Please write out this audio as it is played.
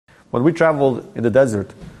When we traveled in the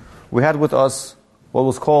desert, we had with us what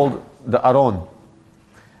was called the Aron.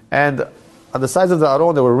 And on the sides of the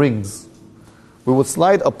Aron there were rings. We would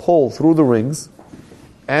slide a pole through the rings,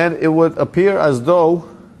 and it would appear as though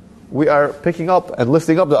we are picking up and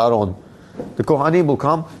lifting up the Aron. The Kohanim will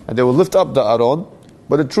come and they will lift up the Aron,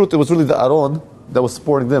 but in truth it was really the Aron that was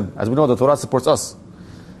supporting them. As we know, the Torah supports us.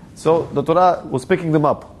 So the Torah was picking them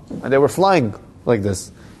up, and they were flying like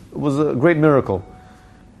this. It was a great miracle.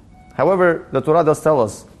 However, the Torah does tell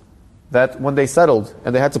us that when they settled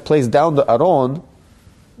and they had to place down the Aron,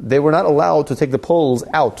 they were not allowed to take the poles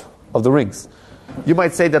out of the rings. You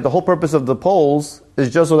might say that the whole purpose of the poles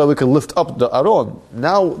is just so that we can lift up the Aron.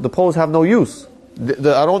 Now the poles have no use.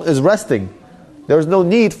 The Aron is resting. There is no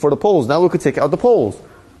need for the poles. Now we could take out the poles.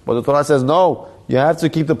 But the Torah says, no, you have to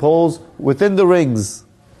keep the poles within the rings.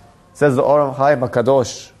 Says the TorahAnytime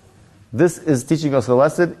Kadosh. This is teaching us a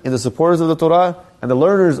lesson in the supporters of the Torah and the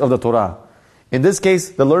learners of the Torah. In this case,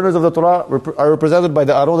 the learners of the Torah are represented by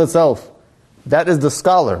the Aron itself. That is the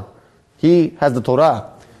scholar. He has the Torah.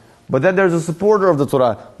 But then there's a supporter of the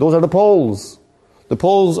Torah. Those are the poles. The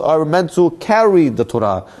poles are meant to carry the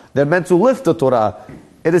Torah. They're meant to lift the Torah.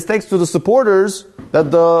 It is thanks to the supporters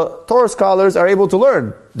that the Torah scholars are able to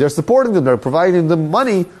learn. They're supporting them. They're providing them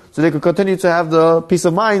money so they can continue to have the peace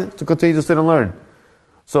of mind to continue to sit and learn.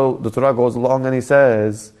 So the Torah goes along and he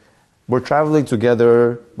says, we're traveling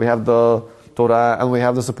together. We have the Torah and we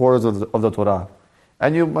have the supporters of the Torah.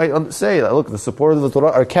 And you might say, look, the supporters of the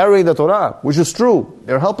Torah are carrying the Torah, which is true.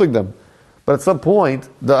 They're helping them. But at some point,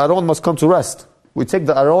 the Aron must come to rest. We take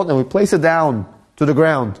the Aron and we place it down to the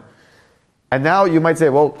ground. And now you might say,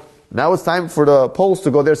 well, now it's time for the poles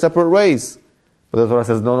to go their separate ways. But the Torah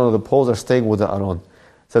says, no, the poles are staying with the Aron.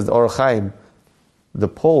 It says the TorahAnytime, the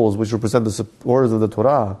poles which represent the supporters of the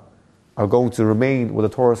Torah are going to remain with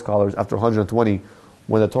the Torah scholars after 120,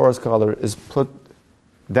 when the Torah scholar is put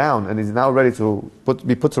down and he's now ready to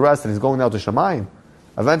be put to rest and he's going now to Shamayim.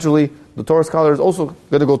 Eventually, the Torah scholar is also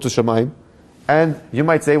going to go to Shamayim. And you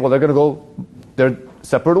might say, well, they're going to go their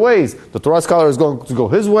separate ways. The Torah scholar is going to go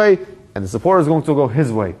his way and the supporter is going to go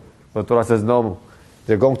his way. But the Torah says, no,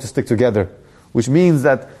 they're going to stick together. Which means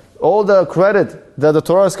that all the credit that the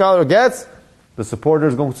Torah scholar gets, the supporter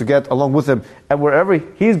is going to get along with him. And wherever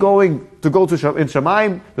he's going to go to in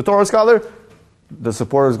Shamayim, the Torah scholar, the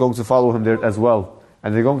supporter is going to follow him there as well.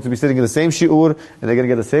 And they're going to be sitting in the same shi'ur, and they're going to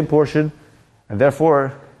get the same portion. And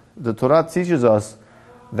therefore, the Torah teaches us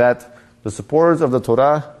that the supporters of the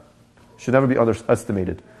Torah should never be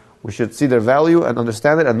underestimated. We should see their value and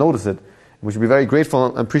understand it and notice it. We should be very grateful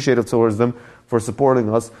and appreciative towards them for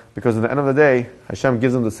supporting us, because at the end of the day, Hashem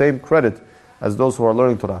gives them the same credit as those who are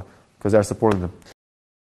learning Torah, because they are supporting them.